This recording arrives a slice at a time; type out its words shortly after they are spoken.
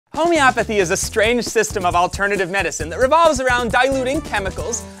Homeopathy is a strange system of alternative medicine that revolves around diluting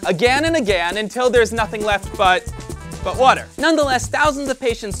chemicals again and again until there's nothing left but water. Nonetheless, thousands of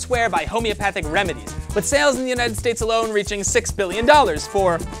patients swear by homeopathic remedies, with sales in the United States alone reaching $6 billion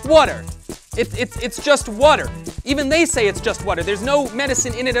for water. It's just water. Even they say it's just water. There's no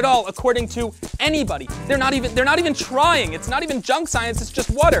medicine in it at all, according to anybody. They're not even trying. It's not even junk science. It's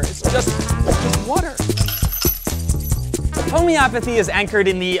just water. It's just water. Homeopathy is anchored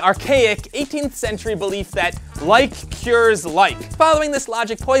in the archaic 18th century belief that like cures like. Following this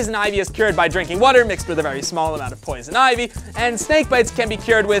logic, poison ivy is cured by drinking water mixed with a very small amount of poison ivy, and snake bites can be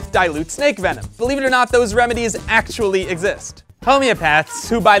cured with dilute snake venom. Believe it or not, those remedies actually exist. Homeopaths,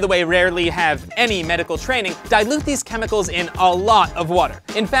 who by the way rarely have any medical training, dilute these chemicals in a lot of water.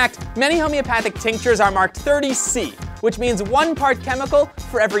 In fact, many homeopathic tinctures are marked 30C, which means 1 part chemical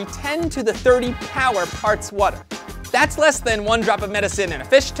for every 10 to the 30 power parts water. That's less than 1 drop of medicine in a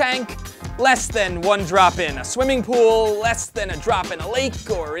fish tank, less than 1 drop in a swimming pool, less than a drop in a lake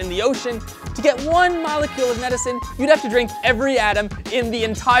or in the ocean. To get 1 molecule of medicine, you'd have to drink every atom in the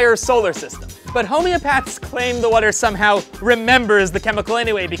entire solar system. But homeopaths claim the water somehow remembers the chemical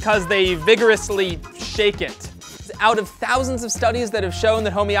anyway because they vigorously shake it. Out of thousands of studies that have shown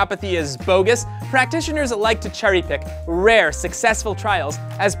that homeopathy is bogus, practitioners like to cherry-pick rare, successful trials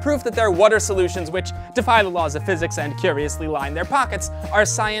as proof that their water solutions, which defy the laws of physics and curiously line their pockets, are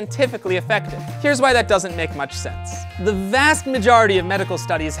scientifically effective. Here's why that doesn't make much sense. The vast majority of medical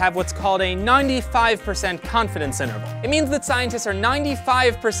studies have what's called a 95% confidence interval. It means that scientists are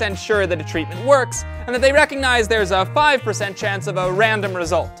 95% sure that a treatment works, and that they recognize there's a 5% chance of a random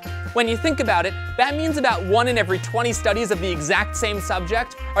result. When you think about it, that means about 1 in every 20 studies of the exact same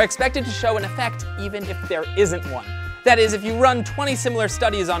subject are expected to show an effect even if there isn't one. That is, if you run 20 similar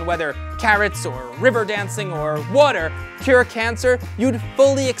studies on whether carrots or river dancing or water cure cancer, you'd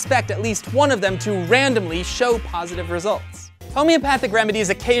fully expect at least one of them to randomly show positive results. Homeopathic remedies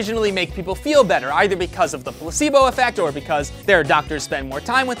occasionally make people feel better, either because of the placebo effect, or because their doctors spend more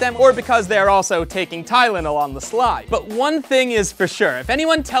time with them, or because they're also taking Tylenol on the sly. But one thing is for sure, if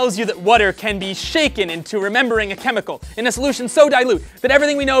anyone tells you that water can be shaken into remembering a chemical in a solution so dilute that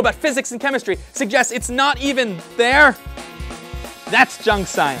everything we know about physics and chemistry suggests it's not even there, that's junk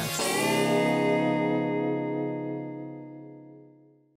science.